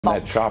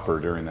That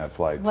chopper during that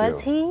flight, too. Was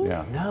he?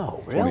 Yeah.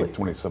 No, really?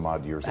 20 some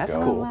odd years That's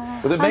ago. cool. Wow.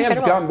 But the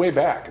man's gone way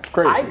back. It's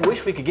crazy. I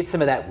wish we could get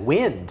some of that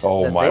wind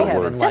that my they have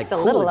word. and like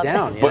Just a little cool it of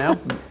down, it. you know?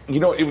 You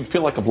know, it would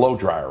feel like a blow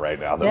dryer right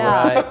now.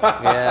 Yeah.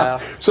 Right,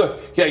 yeah. So,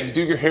 yeah, you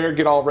do your hair,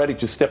 get all ready,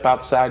 just step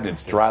outside, and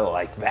it's dry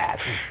like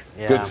that.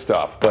 Yeah. Good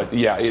stuff. But,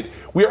 yeah,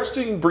 we are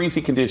seeing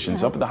breezy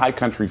conditions up in the high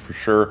country for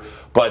sure.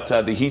 But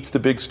the heat's the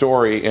big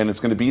story, and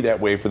it's going to be that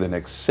way for the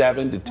next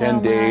 7 to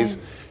 10 days.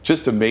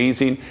 Just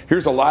amazing.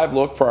 Here's a live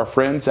look for our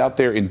friends out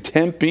there in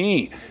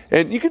Tempe.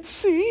 And you can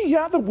see,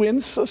 yeah, the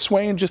wind's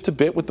swaying just a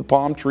bit with the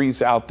palm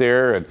trees out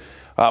there.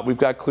 And we've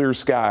got clear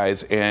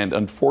skies. And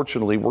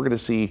unfortunately, we're going to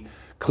see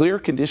clear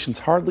conditions,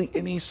 hardly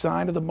any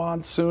sign of the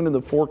monsoon in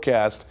the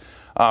forecast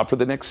for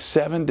the next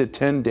 7 to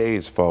 10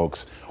 days,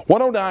 folks.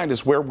 109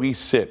 is where we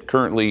sit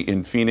currently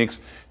in Phoenix.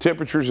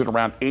 Temperatures at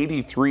around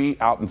 83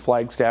 out in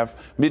Flagstaff,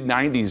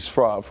 mid-90s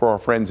for our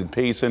friends in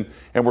Payson,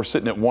 and we're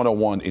sitting at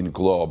 101 in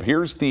Globe.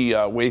 Here's the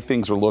way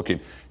things are looking.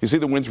 You see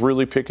the winds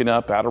really picking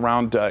up out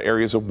around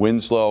areas of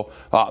Winslow.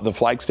 The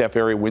Flagstaff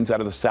area winds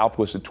out of the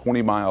southwest at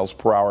 20 miles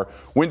per hour.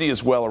 Windy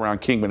as well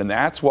around Kingman, and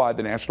that's why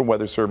the National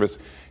Weather Service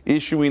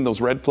issuing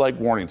those red flag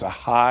warnings, a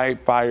high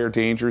fire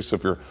danger. So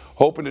if you're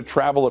hoping to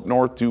travel up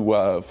north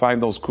to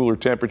find those cooler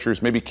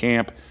temperatures, maybe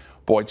camp,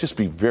 boy, just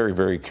be very,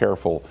 very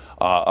careful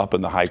up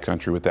in the high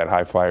country with that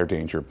high fire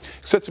danger.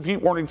 Sets of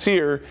heat warnings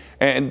here,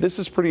 and this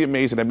is pretty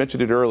amazing. I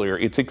mentioned it earlier.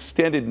 It's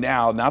extended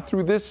now, not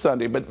through this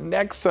Sunday, but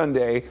next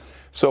Sunday.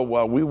 So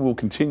we will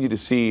continue to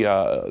see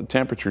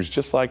temperatures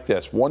just like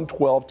this.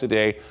 112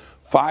 today,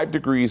 5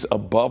 degrees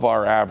above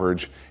our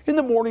average. In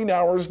the morning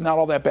hours, not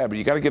all that bad, but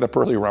you got to get up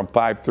early around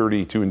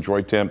 5:30 to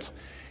enjoy temps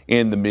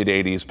in the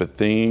mid-80s. But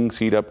things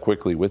heat up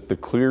quickly with the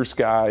clear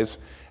skies.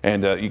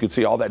 And you can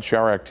see all that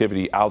shower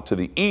activity out to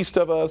the east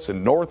of us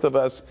and north of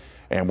us.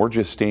 And we're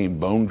just staying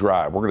bone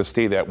dry. We're going to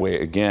stay that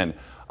way again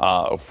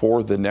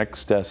for the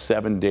next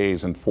 7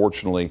 days,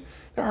 unfortunately.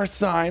 There are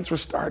signs we're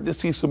starting to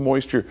see some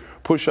moisture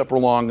push up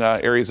along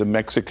areas of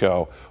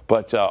Mexico.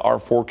 But our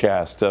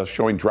forecast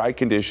showing dry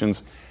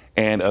conditions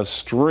and a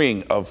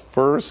string of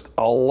first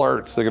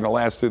alerts. They're going to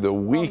last through the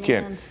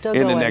weekend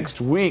in the next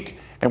week.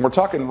 And we're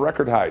talking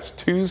record highs.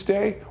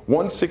 Tuesday,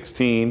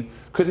 116.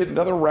 Could hit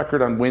another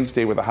record on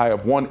Wednesday with a high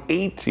of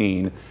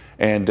 118.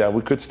 And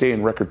we could stay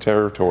in record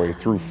territory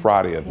through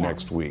Friday of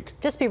next week.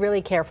 Just be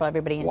really careful,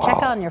 everybody. And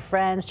check on your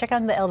friends. Check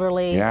on the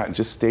elderly. Yeah, and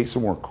just stay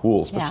somewhere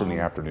cool, especially in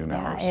the afternoon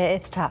hours.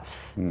 It's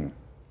tough. And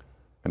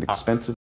expensive.